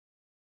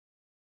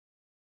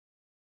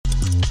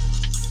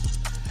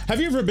Have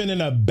you ever been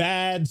in a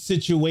bad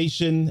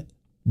situation,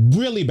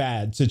 really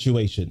bad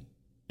situation,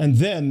 and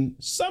then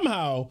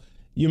somehow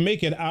you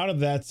make it out of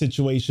that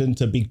situation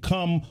to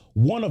become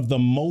one of the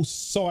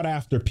most sought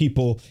after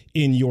people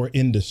in your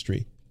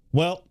industry?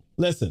 Well,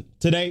 listen,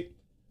 today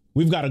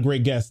we've got a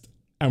great guest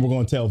and we're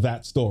going to tell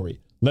that story.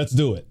 Let's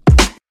do it.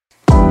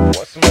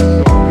 What's my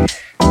story?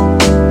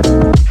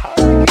 How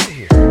did I get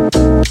here? What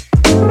is my story?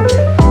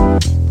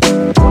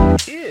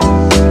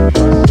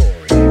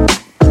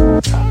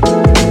 How did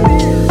I get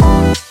here?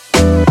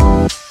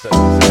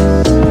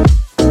 Success,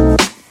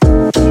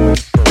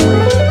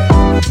 inspiration,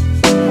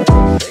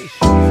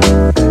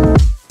 motivation.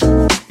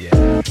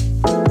 Yeah.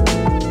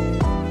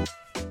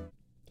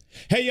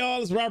 Hey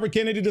y'all, it's Robert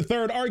Kennedy III,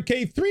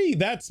 RK3.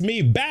 That's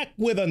me, back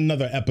with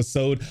another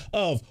episode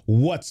of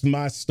What's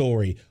My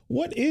Story?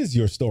 What is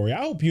your story?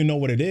 I hope you know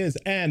what it is.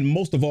 And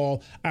most of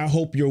all, I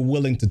hope you're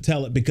willing to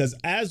tell it, because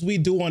as we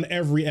do on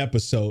every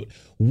episode,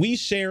 we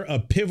share a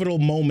pivotal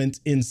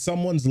moment in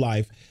someone's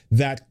life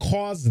that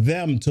caused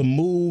them to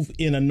move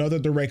in another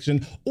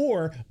direction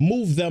or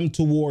move them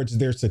towards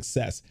their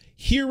success.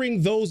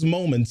 Hearing those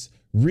moments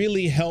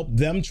really help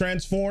them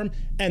transform,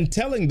 and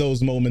telling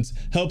those moments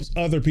helps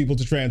other people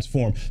to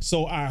transform.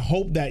 So I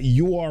hope that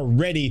you are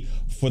ready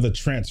for the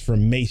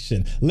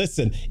transformation.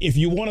 Listen, if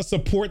you want to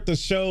support the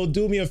show,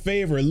 do me a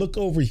favor, look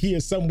over here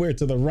somewhere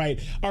to the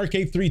right,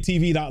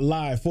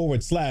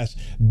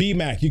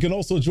 rk3tv.live/BMAC. You can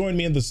also join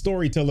me in the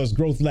Storytellers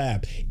Growth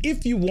Lab.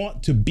 If you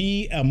want to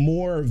be a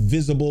more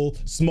visible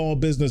small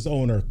business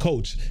owner,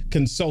 coach,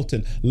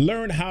 consultant,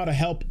 learn how to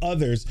help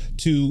others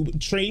to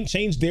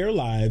change their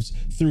lives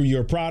through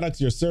your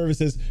products, your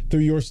services,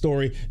 through your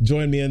story,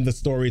 join me in the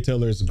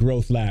Storytellers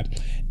Growth Lab.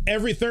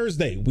 Every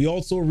Thursday, we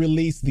also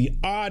release the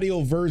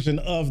audio version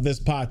of this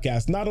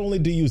podcast. Not only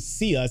do you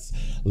see us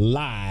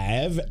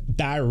live,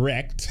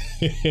 direct,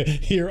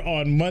 here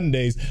on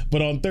Mondays,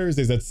 but on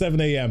Thursdays at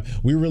 7 a.m.,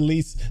 we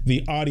release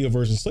the audio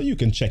version so you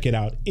can check it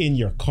out in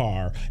your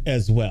car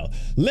as well.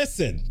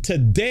 Listen,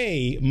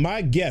 today,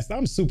 my guest,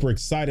 I'm super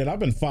excited. I've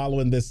been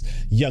following this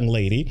young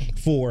lady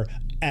for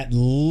at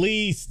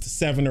least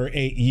 7 or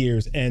 8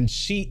 years, and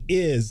she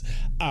is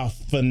a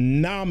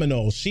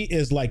phenomenal. She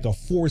is like a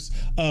force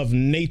of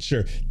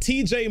nature.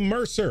 TJ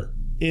Mercer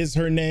is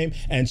her name,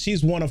 and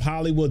she's one of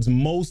Hollywood's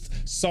most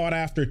sought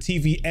after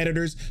TV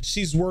editors.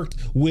 She's worked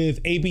with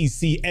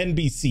ABC,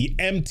 NBC,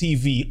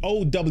 MTV,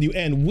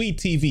 OWN,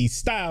 WeTV,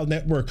 Style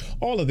Network,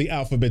 all of the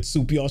alphabet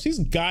soup, y'all. She's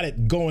got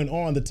it going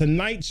on. The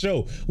Tonight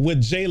Show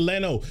with Jay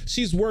Leno.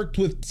 She's worked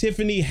with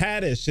Tiffany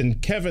Haddish and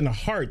Kevin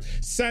Hart,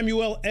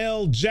 Samuel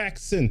L.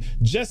 Jackson,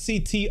 Jesse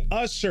T.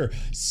 Usher,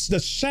 the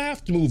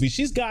Shaft movie.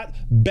 She's got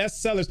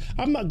bestsellers.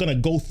 I'm not gonna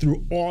go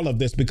through all of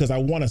this because I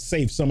wanna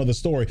save some of the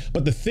story,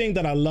 but the thing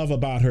that I love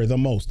about her the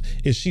most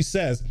is she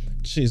says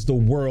she's the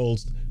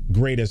world's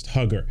greatest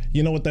hugger.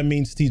 You know what that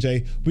means,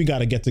 TJ? We got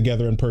to get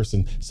together in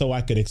person so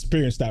I could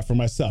experience that for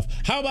myself.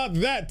 How about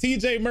that,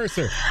 TJ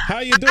Mercer? How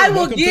you doing? I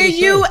will give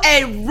you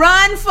a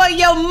run for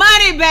your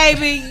money,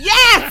 baby.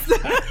 Yes.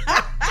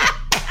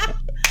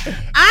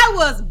 I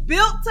was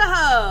built to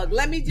hug.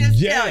 Let me just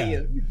tell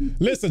you.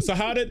 Listen, so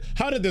how did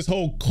this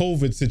whole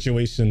COVID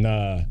situation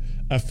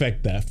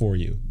affect that for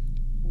you?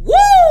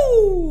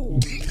 Woo!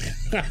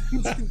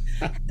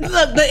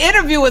 Look, the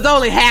interview was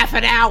only half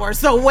an hour,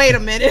 so wait a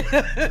minute.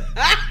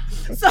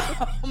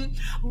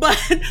 But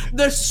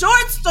the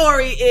short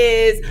story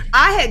is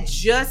I had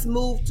just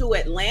moved to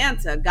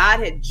Atlanta. God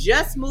had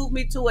just moved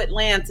me to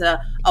Atlanta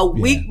a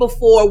week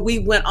before we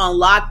went on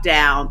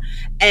lockdown.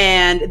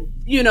 And,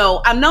 you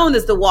know, I'm known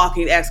as the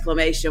walking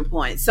exclamation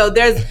point. So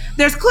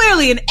there's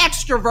clearly an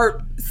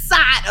extrovert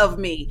side of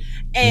me.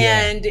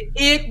 And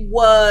it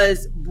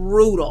was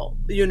brutal.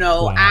 You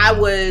know, wow. I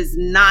was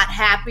not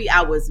happy.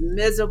 I was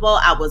miserable.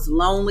 I was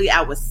lonely.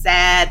 I was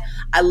sad.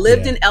 I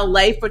lived in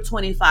LA for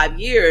 25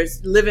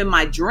 years, living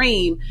my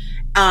dream.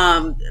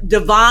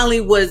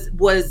 Divinely was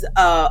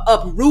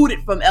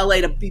uprooted from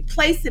LA to be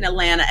placed in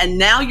Atlanta. And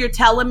now you're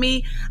telling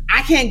me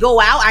I can't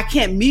go out. I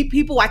can't meet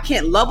people. I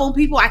can't love on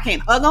people. I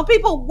can't hug on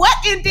people. What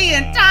in the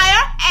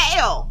entire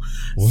hell?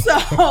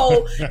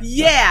 So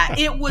yeah,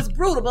 it was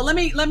brutal. But let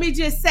me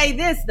just say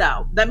this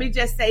though.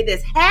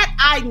 Had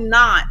I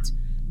not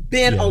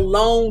been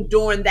alone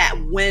during that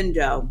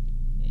window,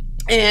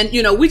 and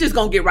you know, we just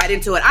gonna get right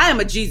into it. I am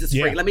a Jesus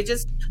freak.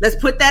 Let's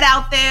put that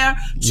out there.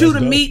 Chew the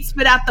meat,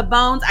 spit out the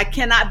bones. I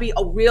cannot be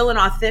real and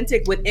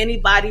authentic with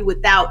anybody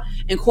without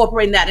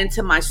incorporating that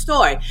into my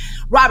story.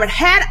 Robert,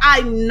 had I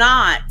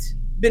not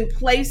been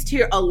placed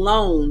here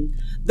alone,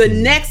 the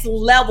next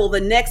level, the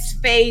next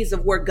phase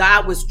of where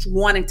God was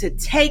wanting to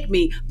take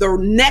me, the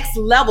next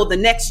level, the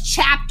next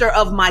chapter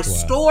of my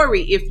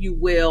story, if you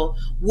will,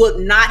 would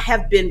not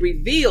have been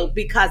revealed,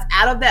 because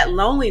out of that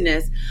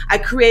loneliness, I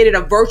created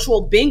a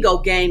virtual bingo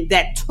game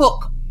that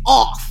took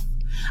off.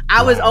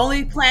 I was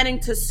only planning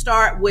to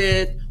start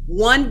with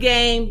one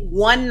game,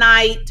 one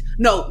night,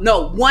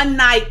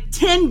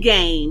 10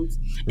 games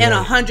and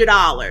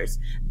 $100.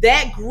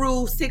 that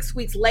grew 6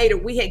 weeks later.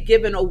 We had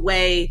given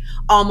away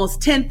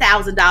almost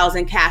 $10,000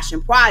 in cash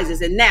and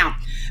prizes. And now,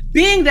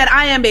 being that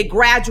I am a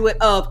graduate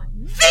of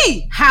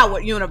the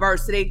Howard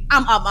University,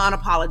 I'm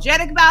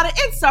unapologetic about it,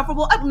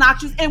 insufferable,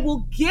 obnoxious, and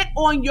will get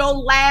on your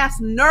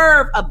last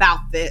nerve about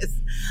this.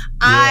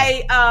 Yeah.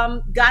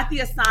 I got the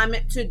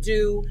assignment to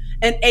do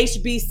an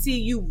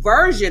HBCU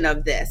version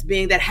of this,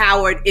 being that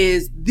Howard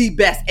is the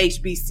best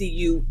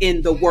HBCU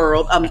in the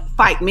world.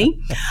 Fight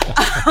me.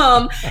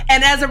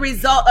 And as a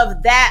result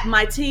of that,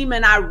 my team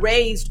and I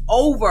raised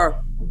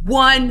over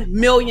 $1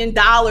 million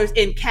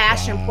in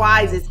cash and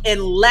prizes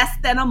in less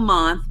than a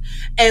month.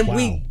 And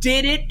we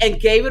did it and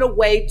gave it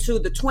away to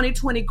the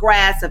 2020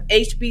 grads of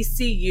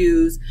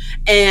HBCUs.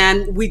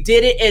 And we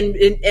did it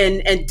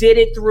and did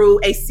it through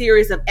a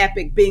series of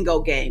epic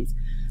bingo games.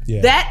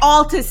 Yeah. That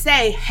all to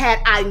say, had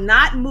I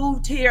not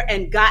moved here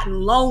and gotten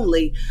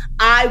lonely,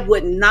 I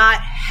would not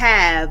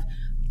have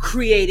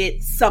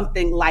created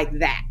something like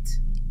that.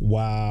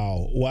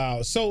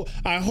 Wow. So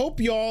I hope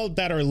y'all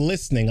that are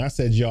listening, I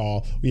said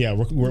y'all, yeah,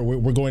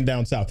 we're going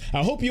down south.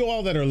 I hope you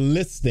all that are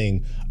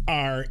listening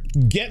are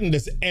getting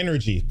this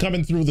energy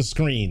coming through the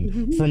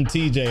screen from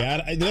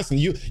TJ. Listen,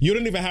 you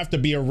don't even have to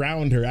be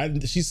around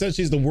her. She says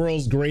she's the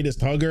world's greatest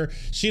hugger.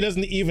 She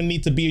doesn't even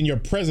need to be in your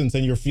presence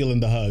and you're feeling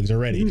the hugs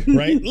already,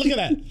 right? Look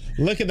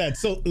at that.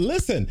 So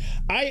listen,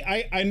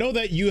 I know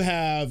that you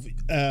have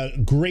a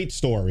great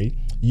story.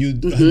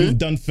 You've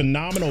done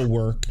phenomenal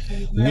work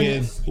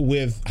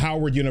with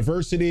Howard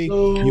University.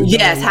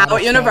 Yes,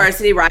 Howard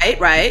University,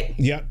 right.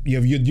 Yeah,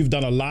 you've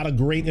done a lot of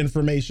great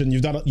information.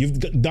 You've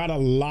done a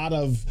lot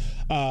of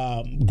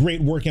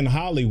great work in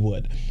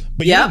Hollywood,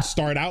 but you didn't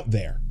start out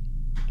there.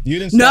 You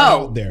didn't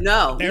start out there.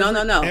 No.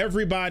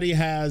 Everybody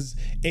has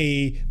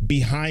a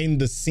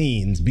behind the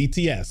scenes,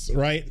 BTS,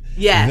 right?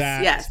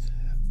 Yes.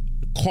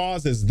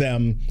 Causes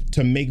them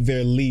to make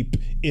their leap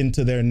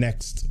into their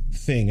next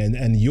thing,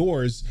 and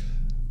yours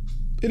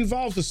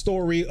involves a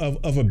story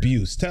of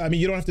abuse. I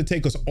mean, you don't have to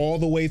take us all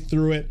the way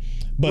through it,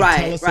 but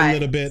tell us a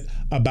little bit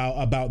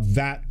about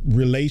that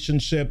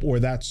relationship or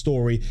that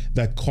story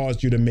that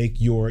caused you to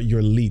make your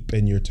leap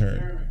and your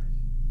turn.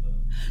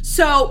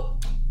 So,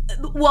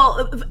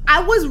 well,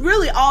 I was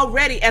really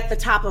already at the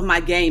top of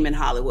my game in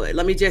Hollywood.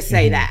 Let me just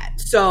say that.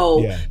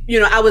 So,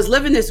 I was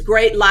living this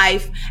great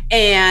life,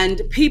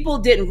 and people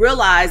didn't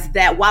realize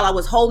that while I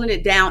was holding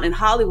it down in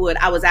Hollywood,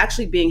 I was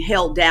actually being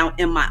held down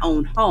in my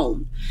own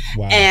home.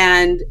 Wow.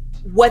 And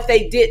what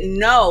they didn't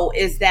know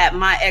is that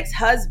my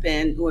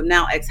ex-husband,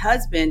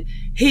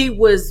 he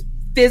was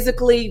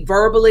physically,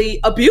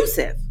 verbally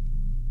abusive.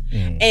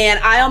 And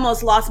I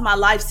almost lost my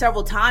life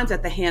several times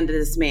at the hand of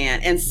this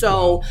man. And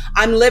so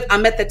I'm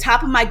at the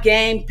top of my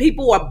game.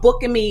 People are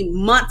booking me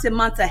months and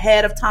months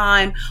ahead of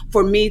time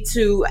for me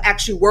to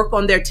actually work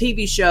on their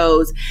TV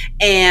shows.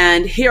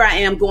 And here I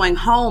am going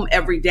home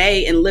every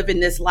day and living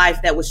this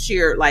life that was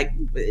sheer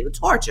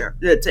torture,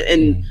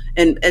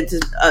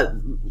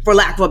 for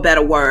lack of a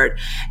better word.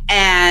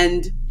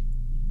 And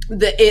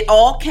it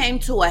all came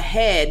to a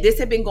head. This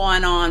had been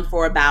going on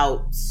for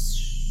about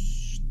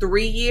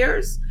 3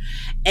 years.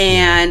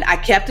 And I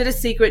kept it a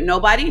secret.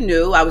 Nobody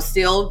knew. I was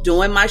still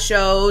doing my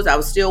shows. I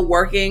was still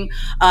working.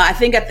 I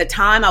think at the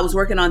time I was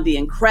working on The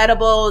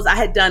Incredibles. I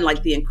had done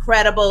The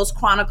Incredibles,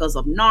 Chronicles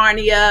of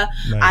Narnia.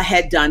 Nice. I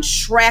had done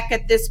Shrek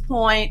at this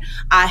point.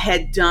 I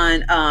had done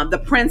The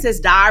Princess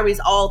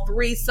Diaries, all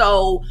three.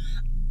 So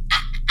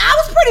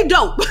I was pretty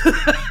dope,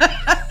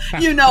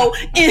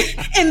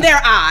 in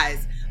their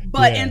eyes.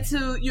 But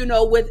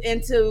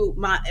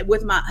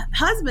with my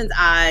husband's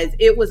eyes,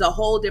 it was a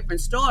whole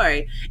different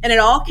story. And it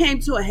all came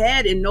to a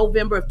head in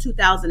November of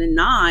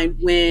 2009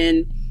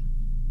 when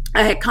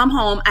I had come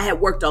home. I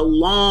had worked a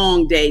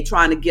long day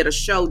trying to get a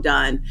show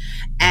done.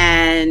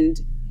 And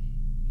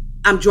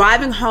I'm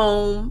driving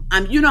home.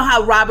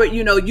 How Robert,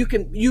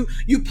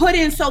 you put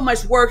in so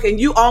much work, and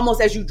you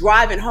almost, as you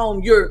driving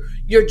home, you're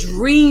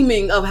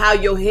dreaming of how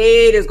your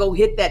head is gonna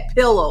hit that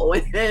pillow,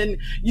 and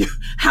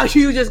how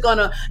you just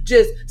gonna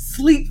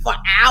sleep for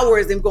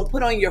hours and gonna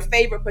put on your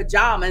favorite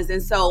pajamas.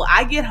 And so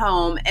I get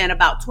home, and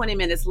about 20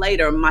 minutes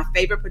later, my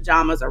favorite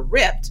pajamas are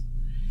ripped,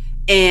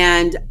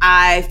 and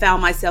I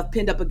found myself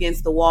pinned up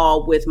against the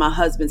wall with my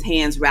husband's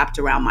hands wrapped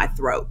around my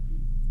throat.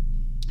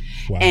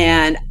 Wow.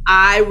 And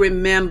I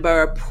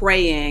remember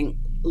praying,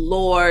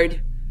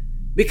 Lord,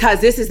 because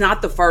this is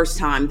not the first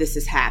time this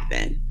has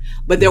happened,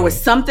 but there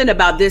was something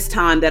about this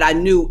time that I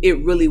knew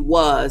it really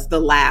was the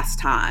last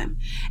time.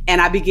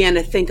 And I began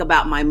to think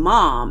about my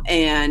mom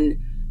and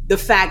the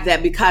fact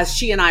that because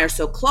she and I are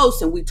so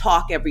close and we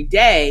talk every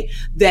day,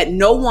 that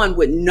no one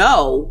would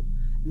know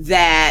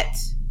that,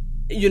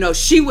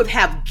 she would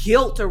have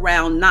guilt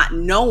around not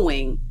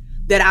knowing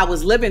that I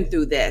was living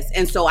through this.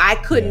 And so I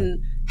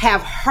couldn't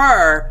have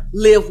her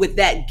live with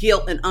that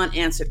guilt and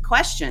unanswered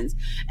questions.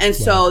 And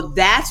so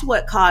that's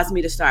what caused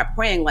me to start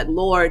praying,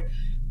 Lord,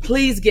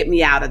 please get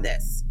me out of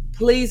this.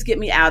 Please get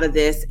me out of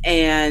this.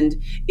 And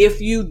if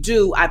you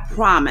do, I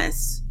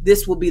promise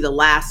this will be the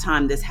last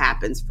time this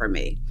happens for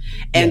me.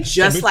 And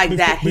he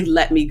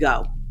let me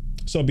go.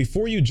 So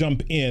before you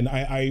jump in,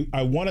 I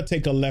want to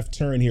take a left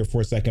turn here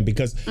for a second,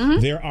 because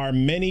there are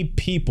many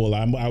people,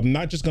 I'm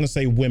not just going to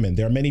say women,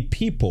 there are many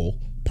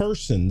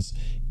persons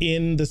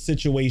in the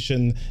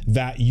situation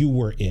that you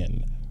were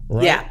in,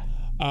 right? Yeah.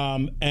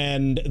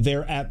 And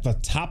they're at the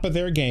top of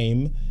their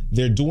game.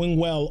 They're doing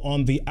well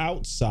on the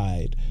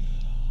outside.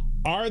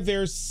 Are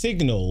there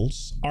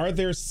signals, are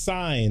there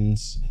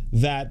signs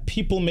that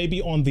people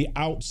maybe on the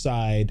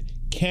outside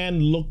can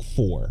look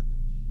for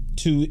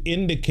to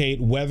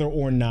indicate whether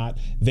or not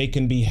they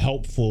can be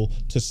helpful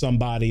to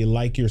somebody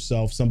like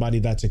yourself, somebody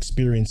that's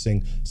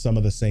experiencing some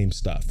of the same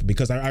stuff?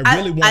 Because I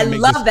really want to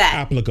make this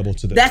applicable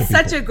to the That's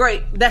such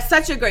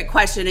a great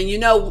question. And you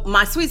know,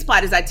 my sweet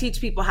spot is I teach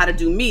people how to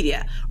do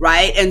media,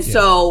 right? And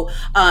so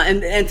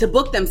and to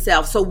book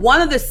themselves. So one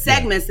of the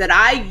segments that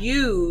I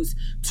use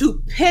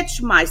to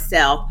pitch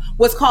myself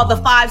was called the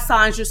 5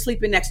 signs you're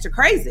sleeping next to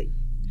crazy.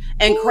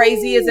 And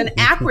crazy is an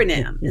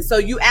acronym. And so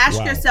you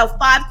ask yourself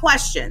 5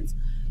 questions.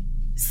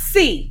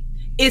 C,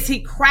 is he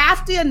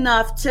crafty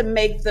enough to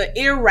make the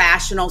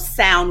irrational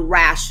sound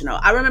rational?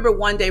 I remember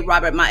one day,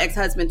 Robert, my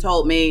ex-husband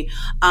told me,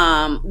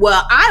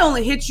 well, I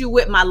only hit you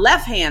with my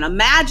left hand.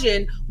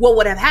 Imagine what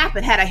would have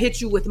happened had I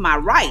hit you with my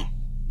right.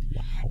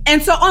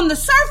 And so on the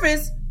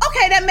surface,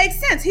 okay, that makes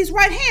sense. He's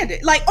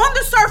right-handed. Like on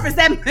the surface,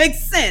 that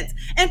makes sense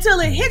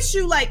until it hits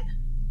you like,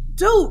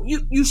 dude,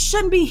 you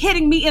shouldn't be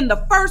hitting me in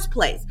the first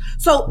place.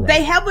 So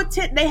they have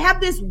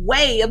this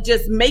way of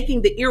just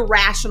making the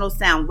irrational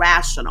sound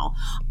rational.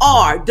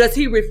 Or does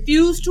he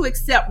refuse to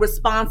accept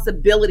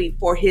responsibility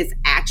for his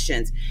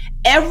actions?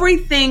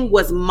 Everything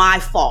was my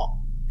fault.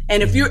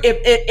 And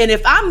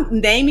if I'm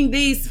naming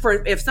these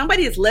if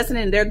somebody is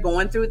listening and they're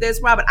going through this,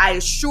 Robert, I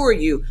assure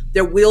you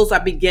their wheels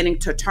are beginning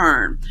to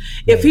turn.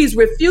 If he's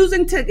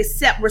refusing to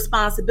accept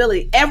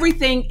responsibility,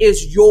 everything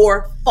is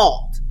your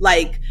fault.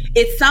 Like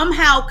it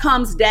somehow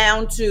comes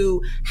down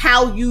to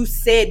how you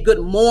said good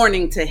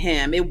morning to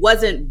him. It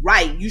wasn't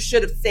right. You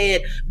should have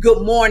said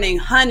good morning,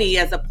 honey,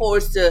 as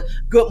opposed to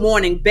good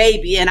morning,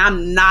 baby. And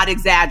I'm not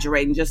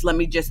exaggerating. Let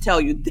me tell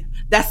you,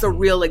 that's a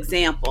real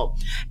example.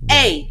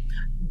 A,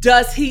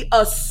 does he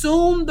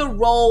assume the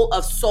role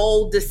of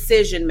sole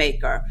decision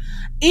maker?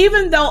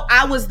 Even though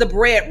I was the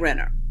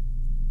breadwinner,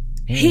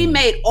 he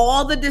made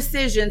all the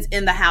decisions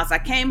in the house. I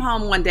came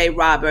home one day,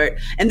 Robert,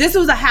 and this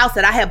was a house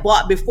that I had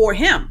bought before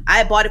him. I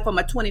had bought it for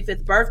my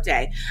 25th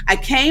birthday. I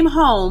came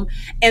home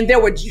and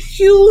there were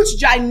huge,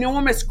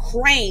 ginormous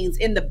cranes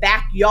in the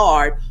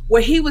backyard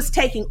where he was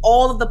taking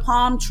all of the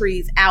palm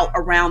trees out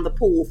around the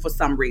pool for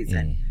some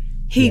reason.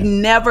 He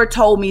never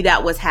told me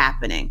that was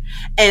happening.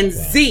 And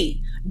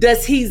Z,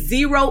 does he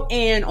zero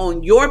in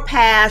on your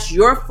past,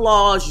 your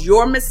flaws,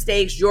 your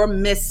mistakes, your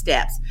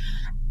missteps?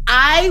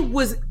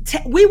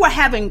 We were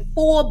having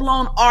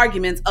full-blown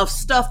arguments of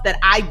stuff that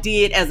I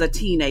did as a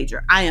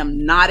teenager. I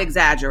am not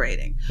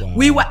exaggerating.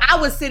 Wow. I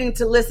was sitting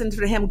to listen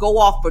to him go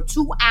off for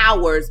 2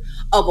 hours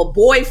of a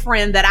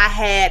boyfriend that I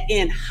had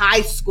in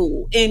high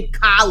school, in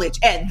college,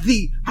 at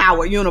the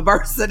Howard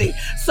University.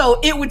 So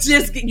it would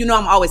just, I'm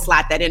always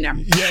slide that in there.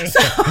 Yeah.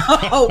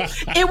 So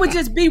it would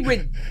just be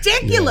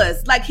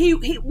ridiculous. Yeah. Like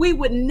we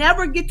would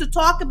never get to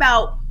talk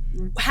about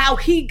how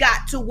he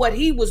got to what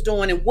he was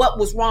doing and what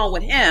was wrong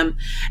with him.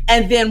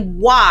 And then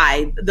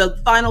why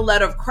the final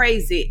letter of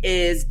crazy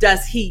is,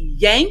 does he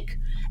yank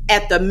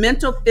at the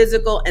mental,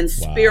 physical, and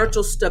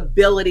spiritual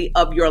stability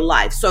of your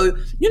life? So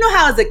you know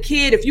how as a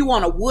kid, if you were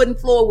on a wooden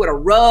floor with a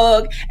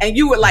rug and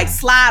you would like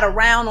slide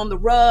around on the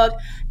rug,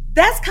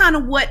 that's kind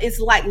of what it's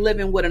like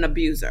living with an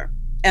abuser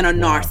and a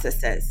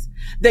narcissist.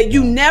 That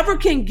you never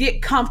can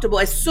get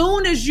comfortable. As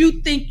soon as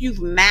you think you've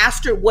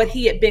mastered what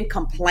he had been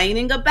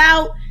complaining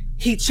about,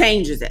 he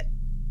changes it.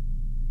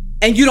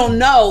 And you don't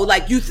know,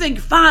 like you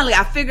think, finally,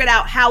 I figured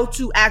out how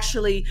to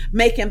actually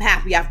make him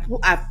happy.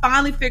 I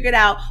finally figured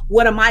out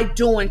what am I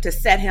doing to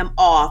set him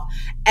off.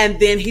 And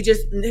then he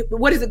just,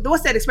 what's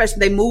that expression?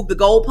 They move the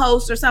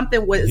goalpost or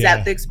something? Is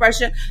that the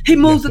expression? He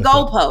moves the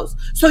goalpost.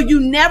 So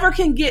you never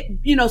can get,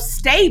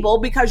 stable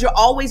because you're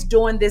always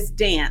doing this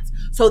dance.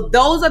 So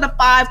those are the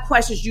 5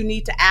 questions you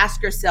need to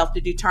ask yourself to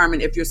determine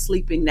if you're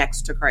sleeping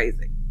next to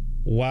crazy.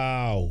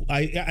 Wow.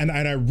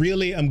 I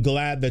really am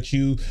glad that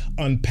you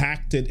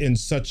unpacked it in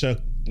such a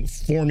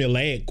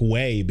formulaic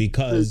way,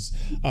 because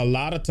a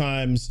lot of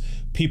times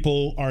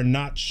people are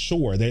not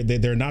sure.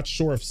 They're not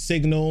sure of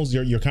signals.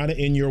 You're kind of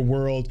in your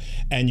world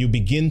and you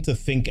begin to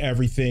think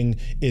everything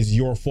is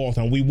your fault.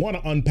 And we want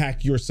to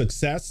unpack your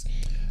success.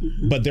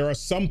 But there are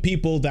some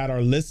people that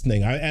are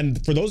listening.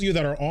 And for those of you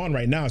that are on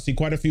right now, I see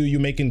quite a few of you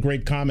making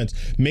great comments.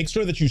 Make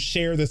sure that you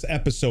share this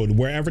episode,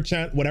 whatever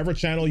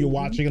channel you're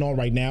watching it on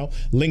right now,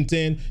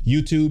 LinkedIn,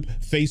 YouTube,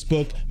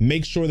 Facebook.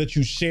 Make sure that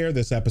you share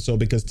this episode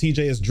because TJ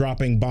is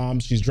dropping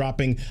bombs. She's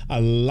dropping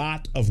a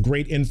lot of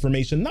great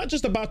information, not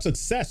just about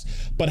success,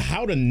 but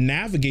how to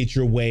navigate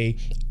your way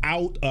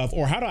out of,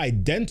 or how to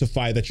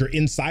identify that you're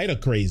inside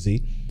of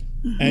crazy,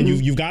 And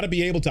you've got to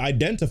be able to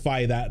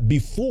identify that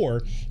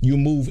before you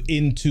move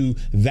into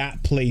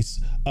that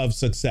place of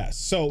success.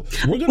 So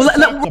we're going to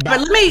talk about.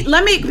 But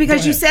let me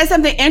because you said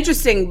something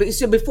interesting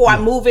before I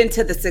move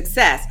into the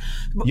success.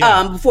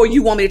 Before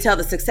you want me to tell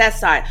the success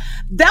side,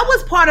 that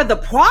was part of the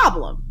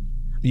problem.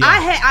 Yeah.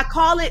 I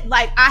call it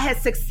like I had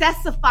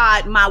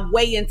successified my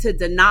way into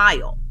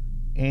denial.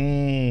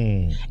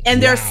 And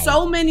there's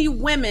so many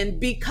women,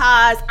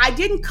 because I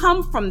didn't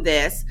come from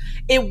this.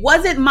 It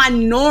wasn't my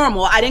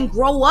normal. I didn't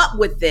grow up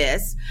with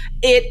this.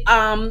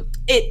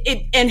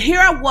 And here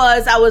I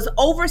was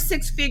over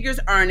 6 figures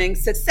earning,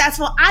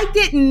 successful. I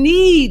didn't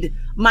need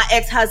my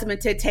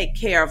ex-husband to take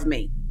care of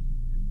me.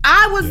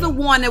 I was the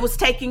one that was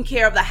taking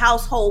care of the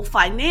household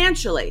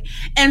financially.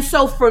 And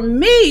so for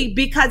me,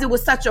 because it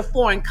was such a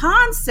foreign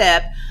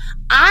concept,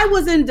 I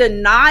was in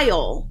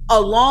denial a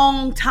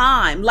long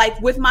time. Like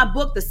with my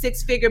book, The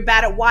 6-Figure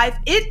Battered Wife,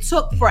 it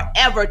took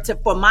forever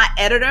for my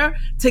editor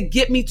to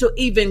get me to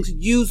even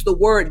use the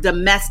word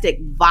domestic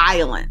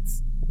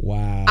violence.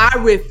 Wow. I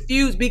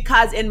refused,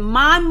 because in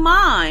my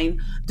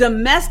mind,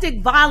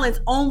 domestic violence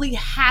only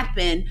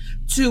happened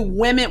to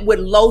women with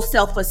low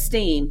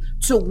self-esteem,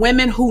 to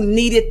women who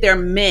needed their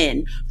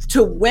men,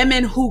 to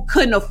women who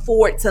couldn't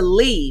afford to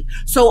leave.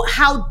 So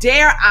how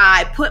dare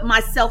I put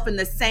myself in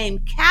the same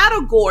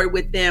category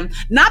with them?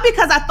 Not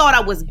because I thought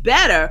I was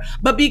better,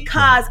 but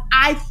because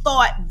I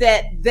thought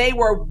that they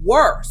were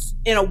worse,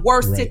 in a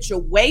worse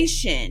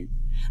situation,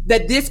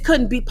 that this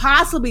couldn't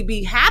possibly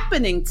be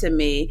happening to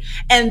me,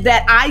 and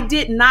that I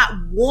did not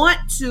want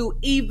to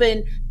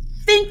even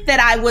think that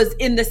I was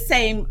in the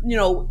same,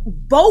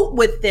 boat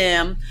with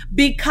them,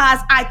 because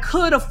I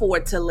could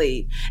afford to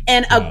leave.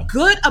 And a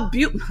good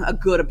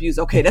abuse.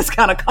 Okay, that's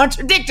kind of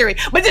contradictory,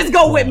 but just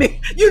go with me.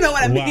 You know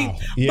what I mean?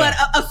 Yeah.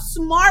 But a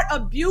smart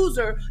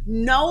abuser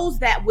knows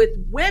that with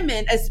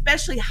women,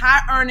 especially high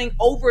earning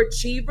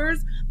overachievers,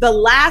 the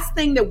last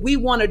thing that we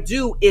want to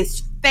do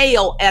is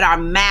fail at our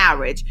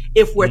marriage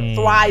if we're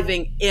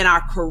thriving in our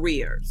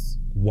careers.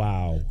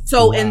 Wow.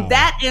 So in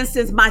that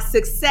instance, my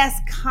success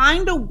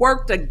kind of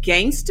worked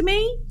against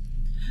me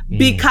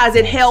because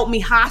it held me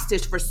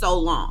hostage for so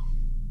long.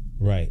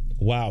 Right.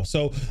 Wow.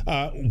 So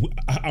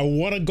I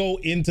want to go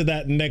into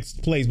that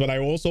next place, but I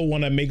also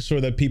want to make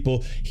sure that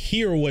people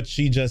hear what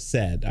she just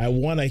said. I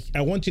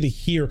want you to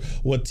hear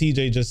what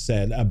TJ just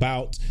said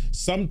about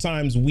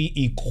sometimes we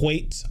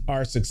equate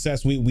our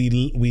success.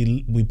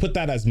 We put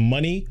that as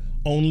money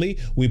only.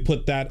 We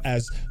put that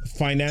as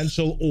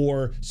financial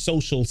or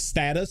social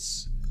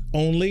status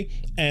only,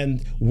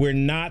 and we're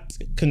not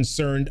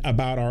concerned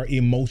about our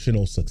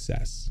emotional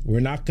success. We're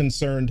not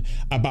concerned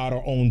about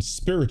our own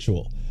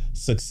spiritual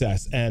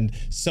success. And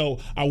so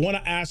I want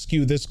to ask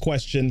you this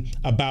question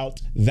about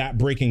that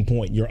breaking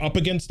point. You're up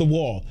against the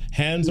wall,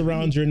 hands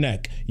around your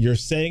neck, you're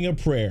saying a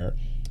prayer,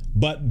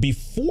 but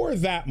before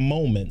that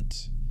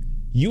moment,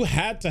 you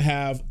had to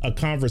have a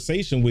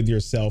conversation with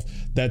yourself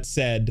that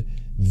said,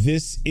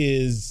 this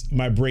is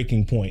my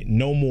breaking point,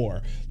 no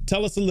more.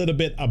 Tell us a little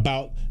bit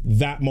about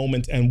that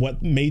moment and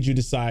what made you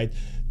decide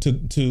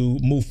to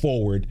move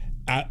forward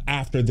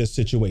after this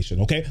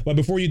situation, okay? But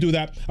before you do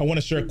that, I want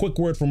to share a quick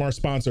word from our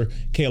sponsor,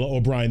 Kayla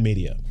O'Brien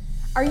Media.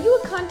 Are you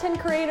a content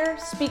creator,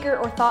 speaker,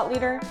 or thought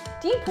leader?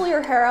 Do you pull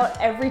your hair out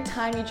every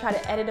time you try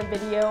to edit a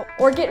video,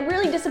 or get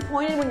really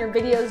disappointed when your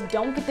videos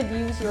don't get the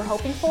views you're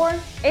hoping for?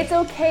 It's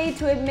okay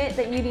to admit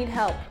that you need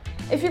help.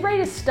 If you're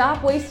ready to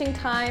stop wasting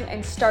time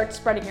and start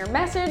spreading your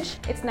message,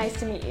 it's nice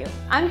to meet you.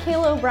 I'm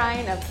Kayla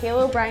O'Brien of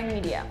Kayla O'Brien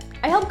Media.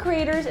 I help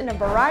creators in a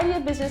variety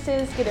of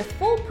businesses get a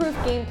foolproof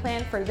game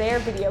plan for their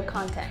video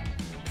content.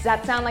 Does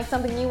that sound like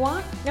something you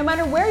want? No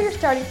matter where you're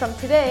starting from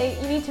today,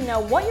 you need to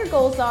know what your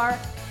goals are,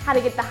 how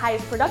to get the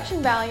highest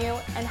production value,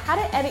 and how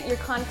to edit your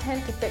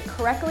content to fit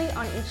correctly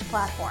on each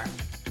platform.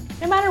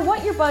 No matter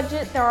what your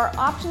budget, there are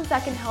options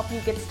that can help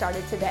you get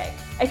started today.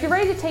 If you're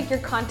ready to take your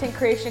content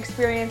creation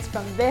experience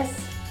from this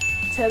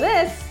to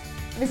this,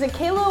 visit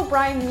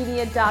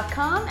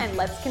KaylaO'BrienMedia.com and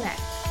let's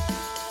connect.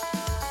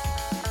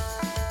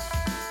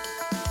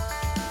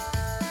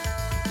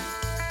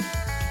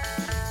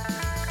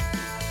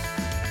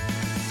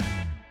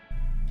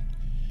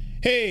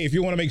 Hey, if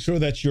you want to make sure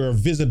that your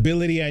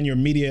visibility and your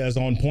media is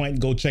on point,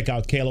 go check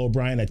out Kayla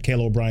O'Brien at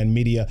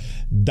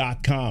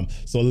KaylaO'BrienMedia.com.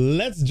 So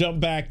let's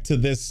jump back to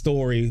this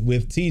story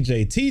with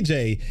TJ.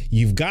 TJ,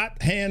 you've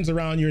got hands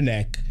around your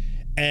neck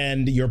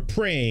and you're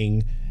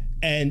praying,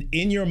 and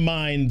in your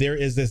mind, there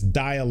is this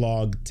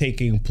dialogue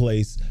taking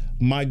place.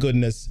 My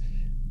goodness,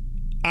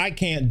 I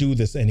can't do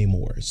this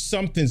anymore.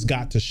 Something's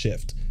got to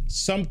shift.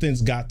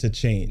 Something's got to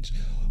change.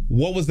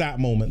 What was that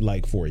moment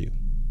like for you?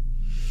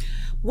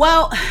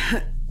 Well,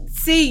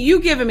 see,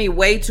 you giving me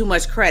way too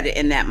much credit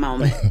in that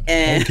moment.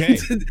 And okay.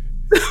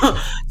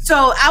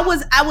 So I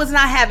was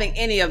not having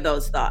any of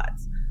those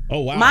thoughts.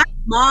 Oh, wow. My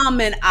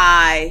mom and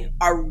I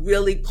are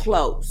really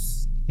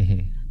close.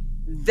 Mm-hmm.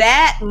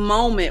 That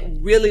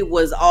moment really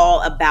was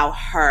all about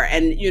her.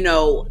 And, you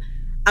know,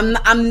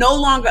 I'm no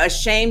longer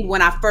ashamed.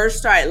 When I first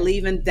started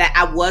leaving, that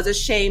I was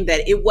ashamed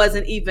that it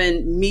wasn't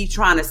even me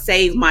trying to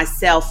save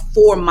myself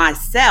for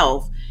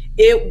myself.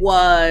 It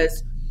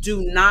was,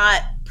 do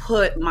not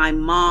put my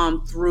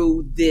mom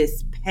through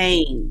this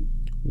pain.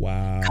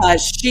 Wow.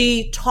 Because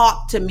she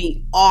talked to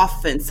me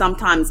often,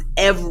 sometimes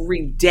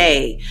every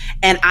day.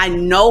 And I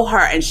know her,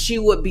 and she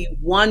would be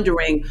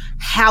wondering,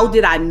 how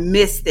did I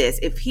miss this?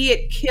 If he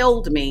had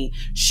killed me,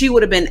 she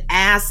would have been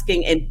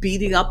asking and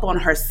beating up on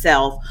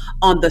herself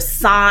on the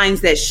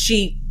signs that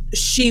she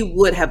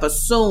would have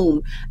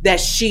assumed that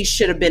she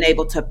should have been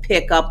able to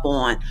pick up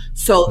on.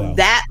 So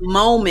that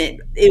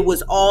moment, it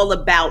was all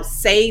about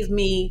save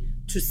me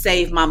to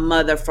save my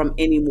mother from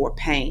any more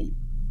pain.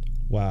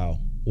 Wow.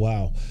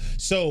 Wow.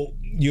 So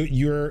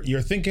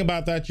you're thinking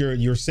about that.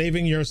 You're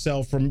saving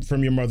yourself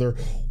from your mother.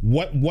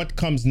 What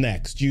comes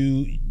next? Do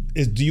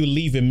you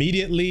leave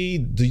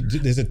immediately?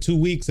 Is it 2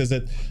 weeks? Is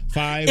it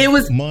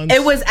 5 months?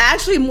 It was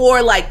actually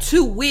more like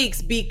 2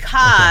 weeks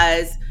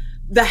because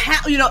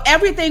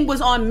everything was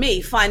on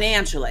me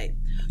financially.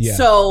 Yeah.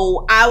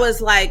 So I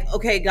was like,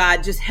 okay,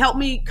 God, just help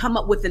me come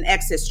up with an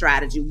exit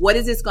strategy. What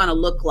is this going to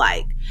look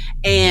like?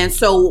 And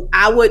so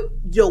I would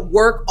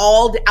work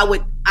all day.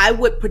 I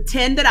would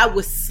pretend that I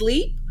was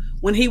asleep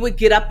when he would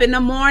get up in the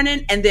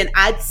morning, and then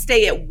I'd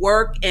stay at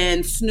work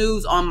and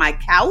snooze on my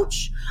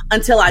couch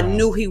until I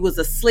knew he was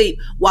asleep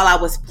while I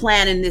was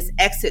planning this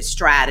exit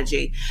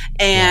strategy.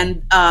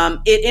 And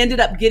it ended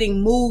up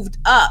getting moved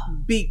up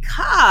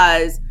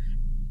because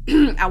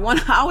I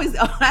always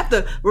have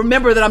to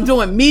remember that I'm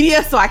doing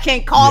media, so I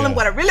can't call him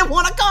what I really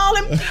want to call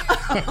him.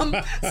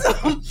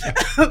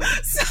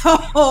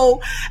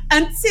 So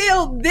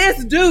until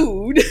this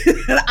dude,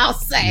 I'll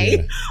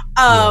say,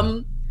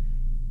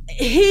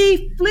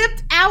 he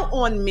flipped out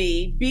on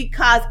me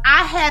because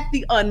I had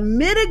the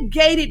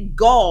unmitigated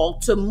gall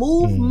to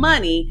move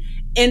money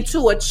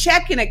into a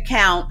checking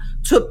account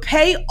to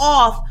pay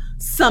off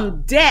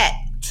some debt,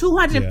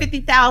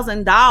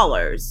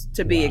 $250,000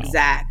 to be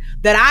exact,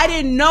 that I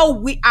didn't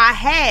know I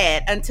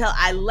had until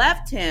I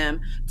left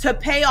him to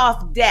pay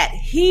off debt.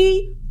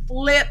 He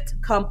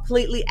flipped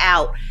completely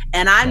out,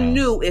 and I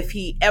knew if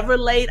he ever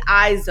laid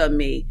eyes on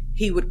me,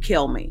 he would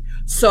kill me.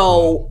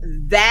 So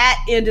that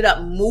ended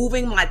up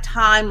moving my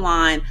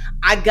timeline.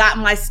 I got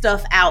my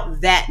stuff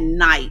out that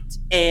night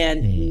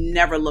and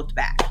never looked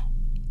back.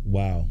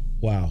 Wow.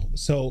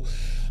 So,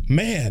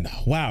 man,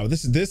 wow,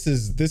 this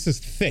is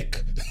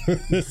thick.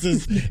 this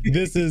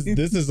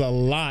is a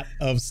lot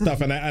of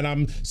stuff, and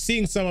I'm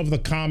seeing some of the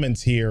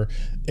comments here.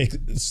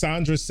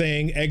 Sandra's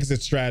saying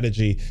exit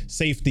strategy,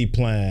 safety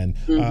plan.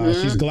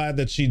 She's glad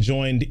that she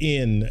joined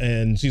in,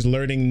 and she's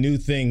learning new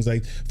things,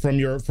 like from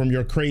your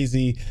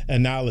crazy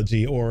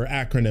analogy or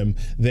acronym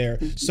there.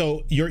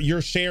 So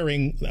you're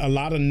sharing a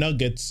lot of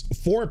nuggets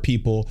for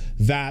people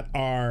that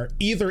are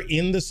either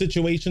in the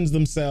situations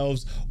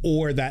themselves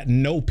or that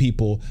know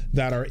people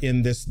that are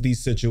in these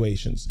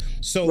situations.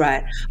 So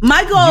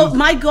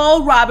my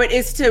goal, Robert,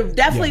 is to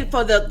definitely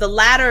for the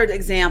latter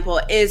example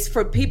is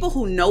for people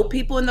who know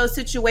people in those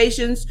situations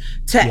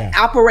to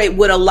operate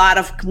with a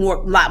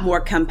lot more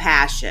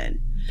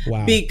compassion.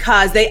 Wow.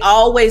 Because they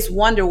always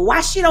wonder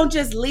why she don't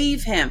just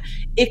leave him.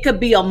 It could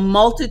be a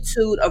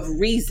multitude of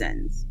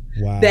reasons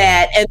and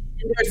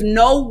there's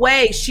no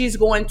way she's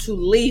going to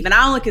leave. And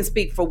I only can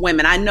speak for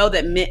women. I know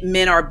that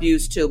men are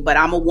abused too, but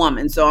I'm a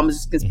woman, so I'm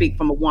just going to speak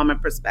from a woman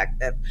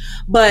perspective.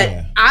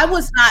 But I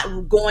was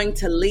not going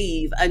to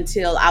leave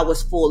until I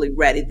was fully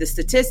ready. The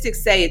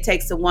statistics say it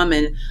takes a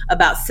woman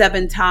about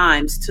 7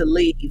 times to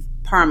leave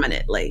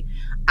permanently.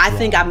 I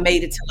think I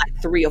made it to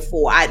like 3 or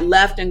 4. I'd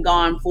left and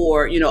gone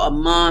for, a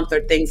month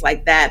or things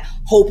like that,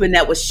 hoping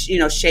that would,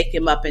 shake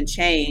him up and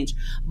change.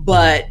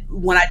 But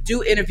when I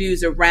do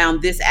interviews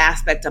around this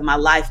aspect of my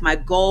life, my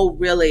goal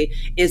really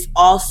is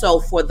also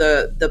for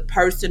the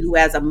person who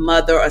has a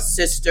mother, a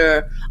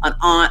sister, an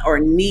aunt, or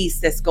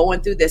niece that's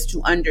going through this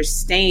to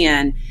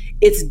understand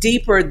it's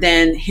deeper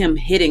than him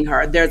hitting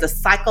her. There's a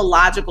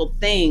psychological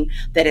thing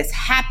that has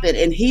happened,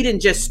 and he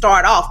didn't just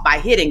start off by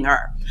hitting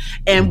her.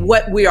 And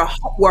what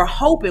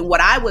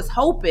I was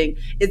hoping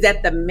is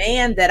that the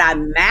man that I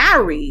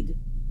married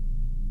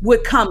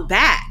would come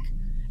back.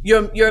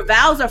 Your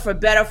vows are for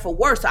better, for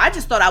worse. So I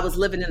just thought I was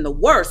living in the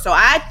worst. So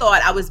I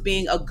thought I was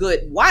being a good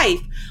wife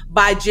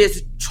by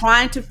just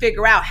trying to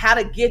figure out how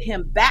to get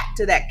him back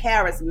to that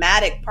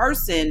charismatic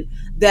person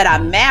that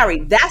I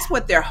married. That's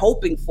what they're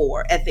hoping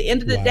for. At the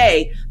end of the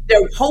day,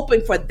 they're hoping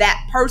for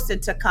that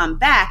person to come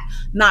back,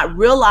 not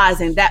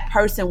realizing that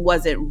person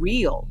wasn't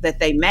real that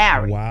they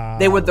married. Wow.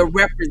 They were the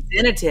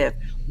representative.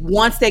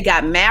 Once they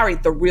got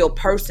married, the real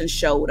person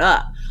showed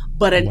up.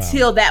 But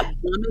until that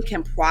woman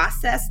can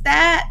process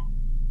that,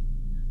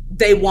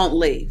 they won't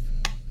leave.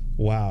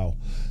 Wow.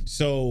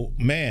 So,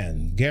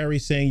 man, Gary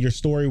saying your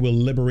story will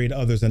liberate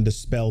others and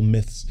dispel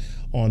myths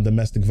on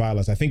domestic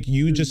violence. I think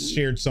you just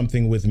shared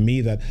something with me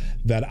that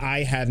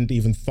I hadn't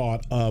even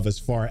thought of, as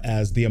far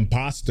as the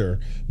imposter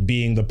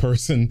being the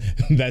person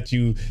that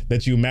you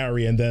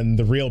marry, and then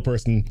the real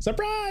person,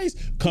 surprise,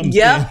 comes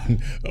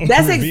in.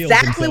 That's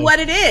exactly what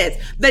it is.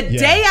 The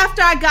day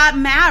after I got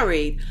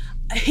married,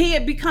 he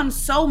had become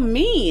so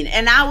mean,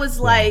 and I was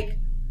like,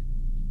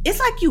 it's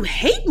like you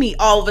hate me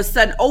all of a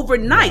sudden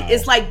overnight. Wow.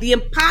 It's like the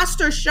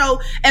imposter show.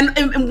 And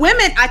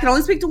women, I can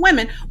only speak to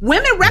women.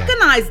 Women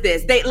recognize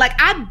this. They like,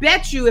 I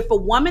bet you if a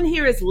woman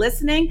here is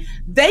listening,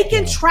 they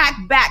can track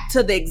back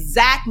to the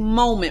exact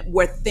moment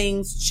where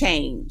things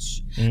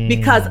change.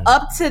 Because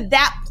up to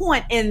that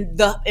point in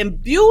the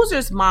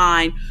abuser's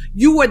mind,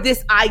 you were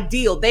this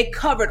ideal. They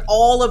covered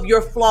all of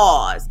your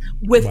flaws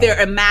with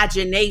their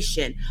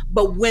imagination.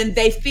 But when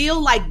they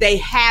feel like they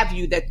have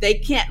you, that they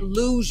can't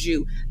lose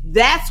you,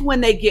 that's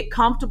when they get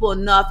comfortable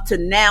enough to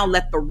now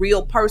let the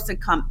real person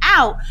come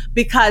out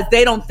because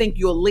they don't think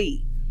you'll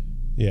leave.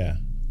 Yeah.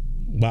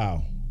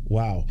 Wow.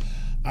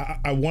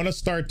 I want to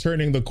start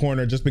turning the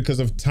corner just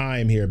because of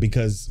time here,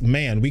 because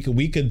man,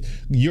 we could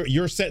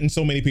you're setting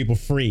so many people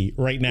free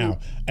right now.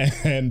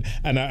 And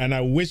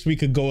I wish we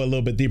could go a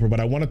little bit deeper,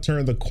 but I want to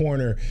turn the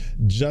corner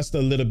just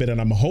a little bit.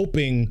 And I'm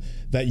hoping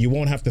that you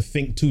won't have to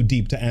think too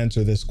deep to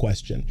answer this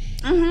question.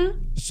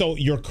 So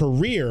your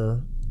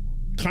career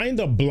kind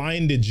of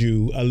blinded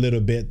you a little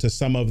bit to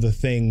some of the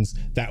things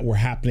that were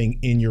happening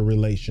in your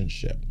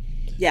relationship.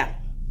 Yeah.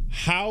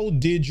 How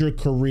did your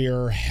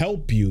career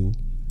help you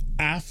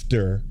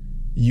after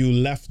you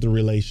left the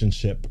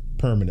relationship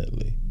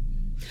permanently?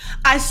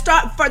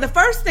 For the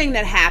first thing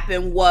that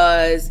happened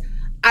was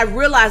I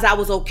realized I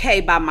was okay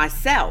by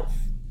myself.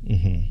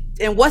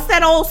 And what's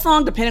that old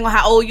song, depending on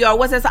how old you are,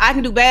 what's that song? I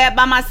can do bad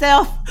by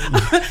myself.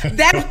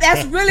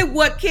 That's really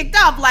what kicked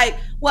off. Like,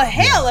 well,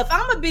 hell, if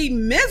I'm gonna be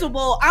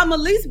miserable, I'm at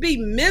least be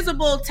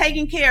miserable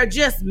taking care of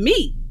just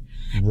me.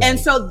 Right. And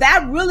so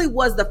that really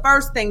was the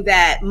first thing,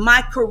 that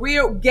my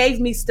career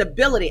gave me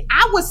stability.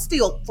 I was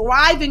still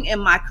thriving in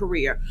my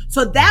career.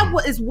 So that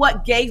is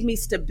what gave me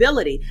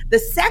stability. The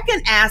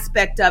second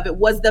aspect of it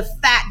was the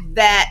fact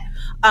that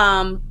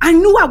I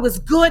knew I was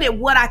good at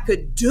what I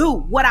could do,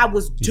 what I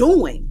was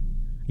doing.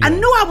 I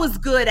knew I was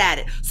good at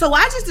it. So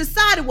I just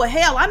decided, well,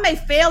 hell, I may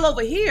fail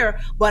over here,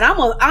 but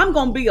I'm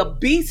going to be a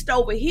beast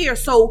over here.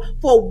 So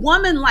for a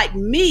woman like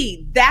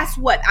me, that's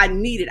what I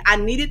needed. I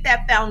needed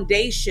that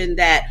foundation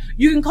that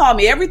you can call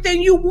me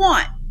everything you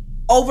want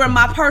over in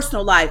my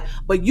personal life,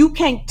 but you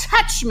can't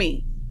touch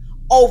me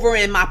over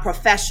in my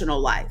professional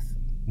life.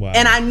 Wow.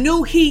 And I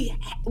knew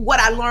what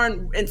I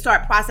learned and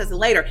started processing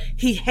later,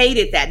 he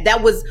hated that.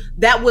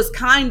 That was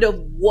kind of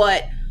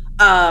what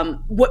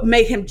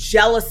made him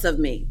jealous of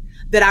me,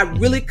 that I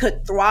really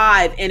could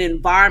thrive in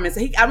environments.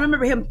 I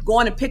remember him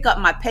going to pick up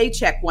my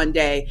paycheck one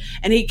day,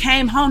 and he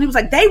came home. He was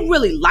like, "They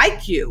really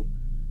like you.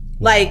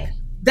 Like,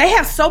 they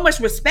have so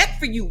much respect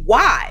for you.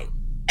 Why?"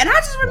 And I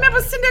just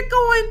remember sitting there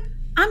going,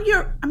 I'm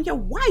your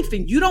wife,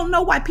 and you don't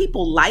know why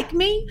people like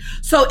me?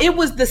 So it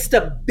was the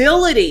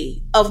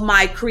stability of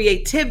my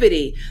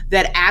creativity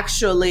that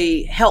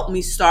actually helped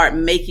me start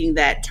making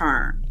that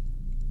turn.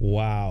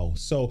 Wow.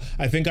 So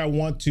I think I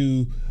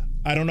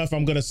don't know if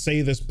I'm going to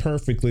say this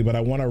perfectly, but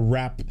I want to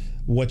wrap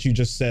what you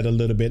just said a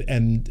little bit.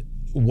 And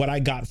what I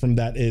got from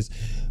that is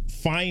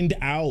find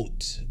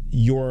out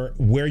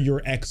where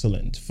you're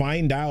excellent,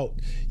 find out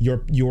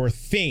your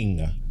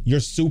thing, your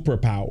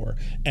superpower,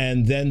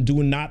 and then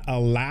do not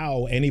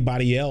allow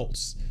anybody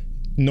else,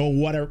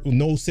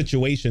 no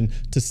situation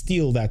to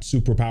steal that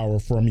superpower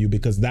from you,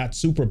 because that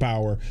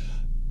superpower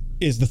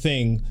is the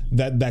thing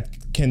that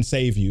can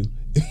save you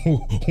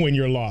when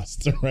you're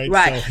lost, right?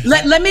 Right. So,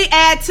 let me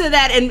add to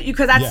that, and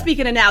because I speak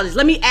in analogies,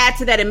 let me add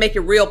to that and make it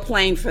real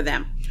plain for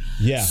them.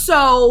 Yeah.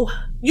 So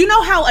you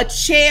know how a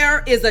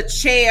chair is a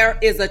chair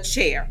is a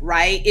chair,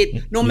 right?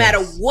 No matter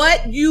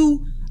what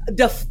you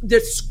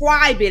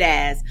describe it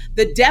as,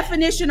 the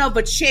definition of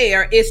a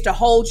chair is to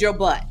hold your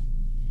butt.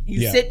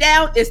 You sit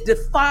down, it's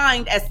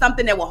defined as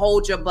something that will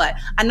hold your butt.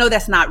 I know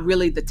that's not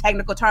really the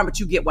technical term,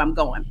 but you get where I'm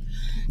going.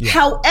 Yeah.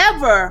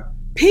 However,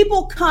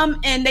 people come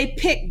and they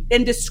pick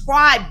and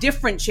describe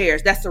different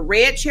chairs. That's a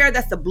red chair,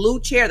 that's a blue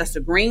chair, that's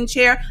a green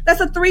chair, that's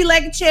a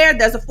 3-legged chair,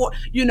 there's a 4,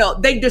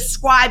 they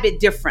describe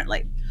it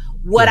differently.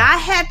 What I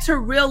had to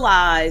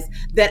realize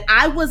that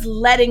I was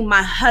letting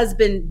my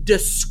husband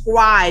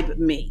describe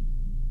me,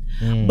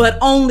 but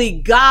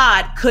only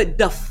God could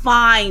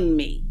define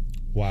me.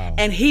 Wow.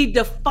 And he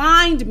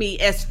defined me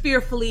as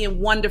fearfully and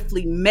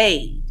wonderfully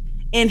made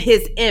in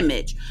his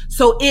image.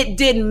 So it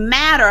didn't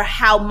matter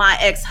how my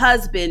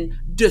ex-husband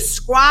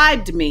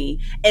described me,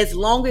 as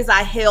long as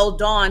I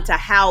held on to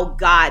how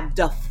God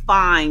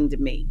defined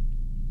me.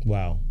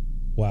 Wow.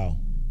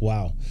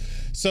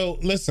 So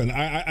listen,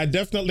 I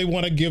definitely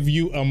want to give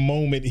you a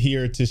moment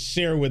here to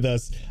share with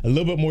us a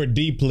little bit more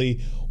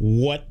deeply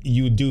what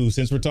you do.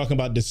 Since we're talking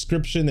about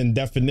description and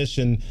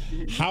definition,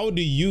 how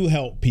do you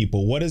help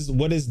people? What is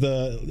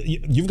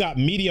you've got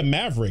Media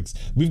Mavericks.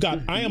 We've got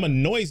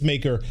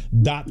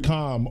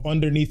IamANoisemaker.com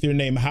underneath your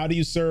name. How do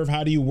you serve?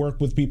 How do you work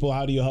with people?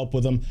 How do you help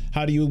with them?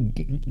 How do you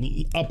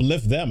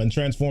uplift them and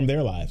transform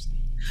their lives?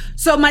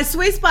 So my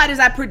sweet spot is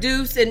I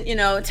produce and,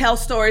 tell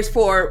stories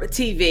for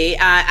TV.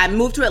 I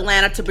moved to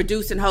Atlanta to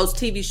produce and host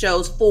TV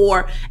shows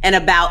for and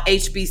about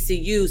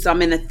HBCU. So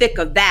I'm in the thick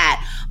of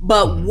that.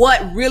 But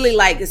what really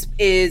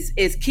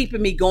is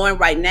keeping me going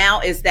right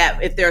now is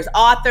that if there's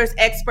authors,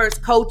 experts,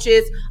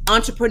 coaches,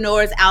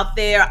 entrepreneurs out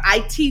there, I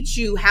teach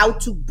you how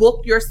to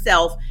book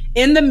yourself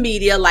in the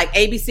media like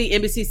ABC,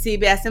 NBC,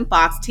 CBS, and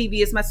Fox.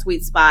 TV is my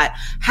sweet spot.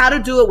 How to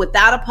do it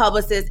without a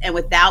publicist and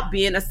without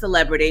being a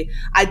celebrity.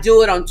 I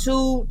do it on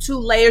two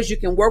layers. You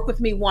can work with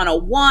me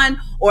one-on-one,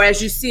 or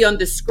as you see on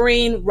the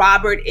screen,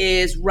 Robert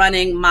is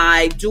running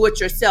my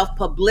do-it-yourself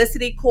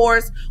publicity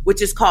course,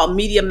 which is called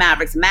Media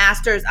Mavericks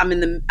Masters.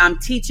 I'm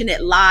teaching it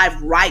live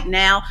right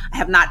now. I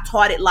have not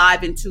taught it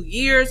live in 2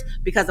 years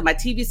because of my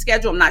TV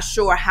schedule. I'm not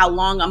sure how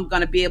long I'm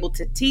going to be able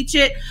to teach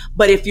it.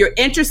 But if you're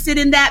interested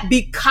in that,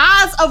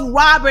 because of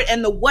Robert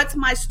and the What's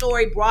My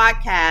Story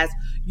broadcast,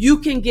 you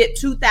can get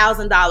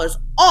 $2,000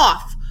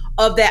 off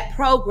of that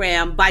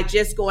program by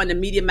just going to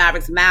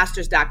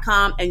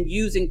MediaMavericksMasters.com and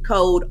using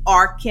code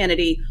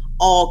RKennedy,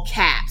 all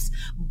caps.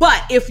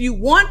 But if you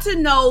want to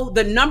know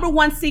the number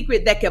one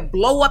secret that can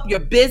blow up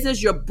your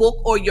business, your book,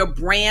 or your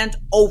brand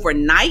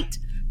overnight,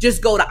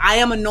 just go to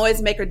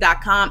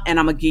IamANoisemaker.com and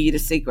I'm going to give you the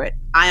secret.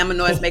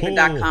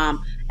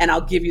 IamANoisemaker.com and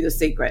I'll give you the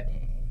secret.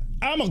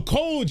 I'm a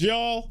code,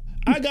 y'all.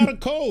 I got a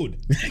code.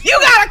 You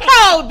got a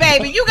code,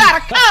 baby. You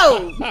got a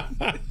code.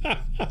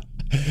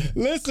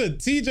 Listen,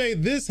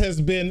 TJ, this has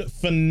been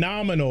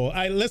phenomenal.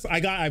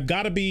 I've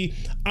got to be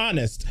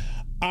honest.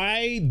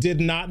 I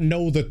did not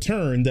know the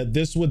turn that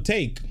this would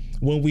take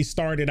when we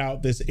started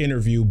out this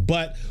interview,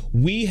 but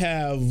we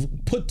have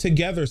put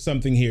together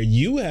something here.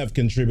 You have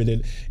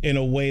contributed in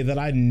a way that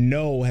I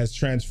know has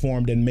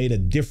transformed and made a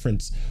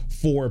difference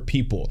for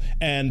people.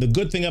 And the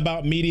good thing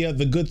about media,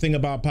 the good thing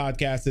about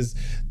podcasts is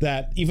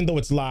that even though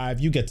it's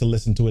live, you get to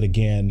listen to it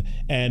again.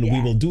 And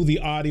we will do the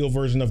audio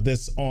version of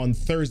this on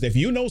Thursday. If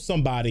you know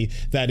somebody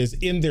that is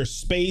in their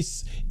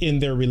space, in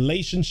their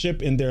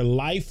relationship, in their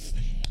life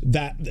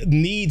that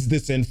needs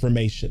this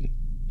information,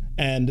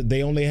 and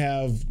they only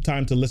have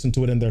time to listen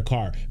to it in their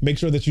car, make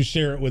sure that you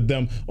share it with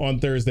them on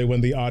Thursday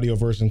when the audio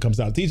version comes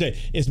out. TJ,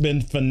 it's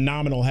been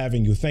phenomenal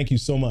having you. Thank you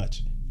so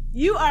much.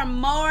 You are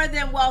more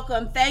than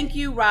welcome. Thank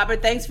you,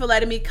 Robert. Thanks for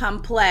letting me come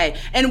play.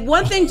 And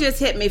one thing just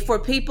hit me for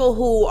people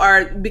who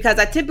are, because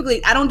I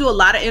don't do a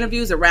lot of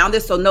interviews around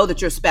this, so know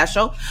that you're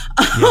special.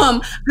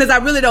 Because I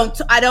really don't,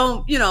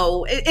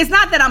 it's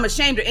not that I'm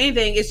ashamed or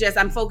anything. It's just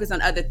I'm focused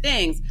on other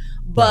things.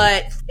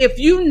 But if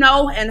you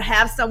know and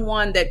have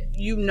someone that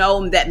you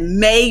know that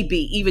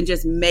maybe, even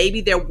just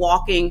maybe, they're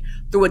walking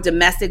through a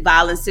domestic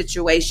violence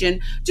situation,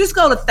 just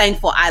go to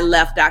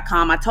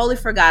thankfulileft.com. I totally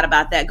forgot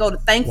about that. Go to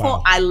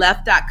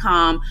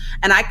thankfulileft.com,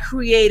 and I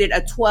created a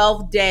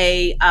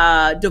 12-day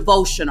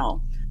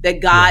devotional that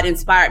God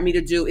inspired me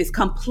to do. Is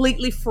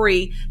completely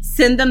free.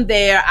 Send them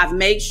there. I've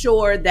made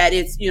sure that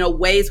it's,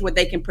 ways where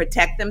they can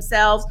protect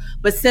themselves,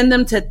 but send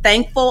them to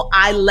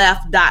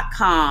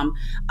thankfulileft.com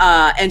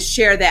and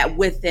share that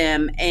with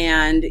them.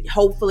 And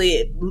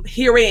hopefully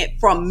hearing it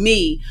from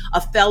me,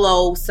 a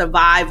fellow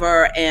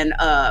survivor and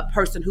a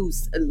person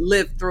who's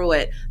lived through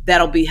it,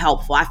 that'll be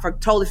helpful. I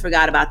totally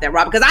forgot about that,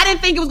 Robert, because I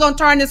didn't think it was going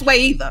to turn this way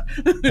either.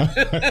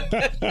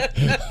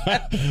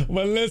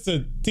 Well,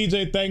 listen,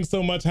 TJ, thanks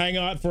so much. Hang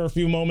out for a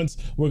few moments.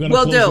 We're going to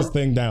close this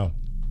thing down.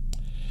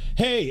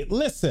 Hey,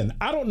 listen,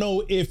 I don't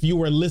know if you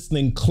were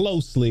listening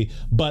closely,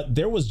 but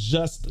there was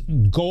just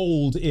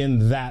gold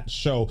in that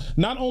show.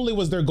 Not only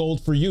was there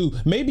gold for you,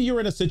 maybe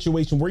you're in a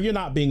situation where you're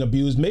not being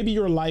abused, maybe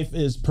your life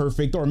is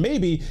perfect, or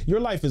maybe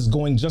your life is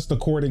going just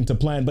according to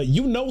plan, but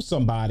you know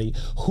somebody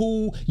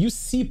who you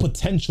see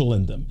potential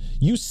in them,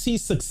 you see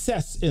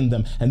success in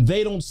them, and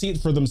they don't see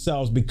it for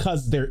themselves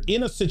because they're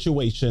in a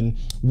situation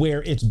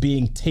where it's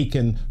being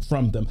taken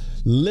from them.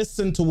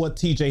 Listen to what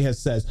TJ has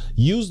said.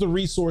 Use the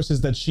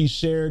resources that she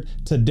shared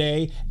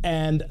today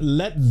and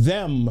let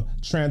them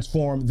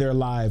transform their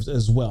lives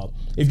as well.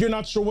 If you're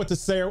not sure what to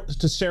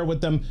share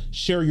with them,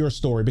 share your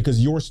story, because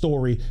your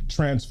story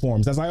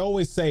transforms. As I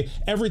always say,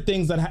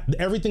 everything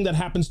that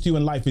happens to you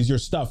in life is your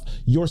stuff.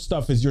 Your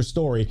stuff is your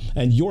story,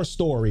 and your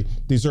story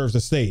deserves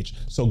a stage.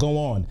 So go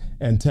on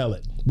and tell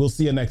it. We'll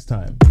see you next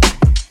time.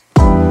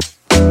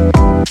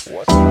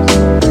 What's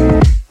my story?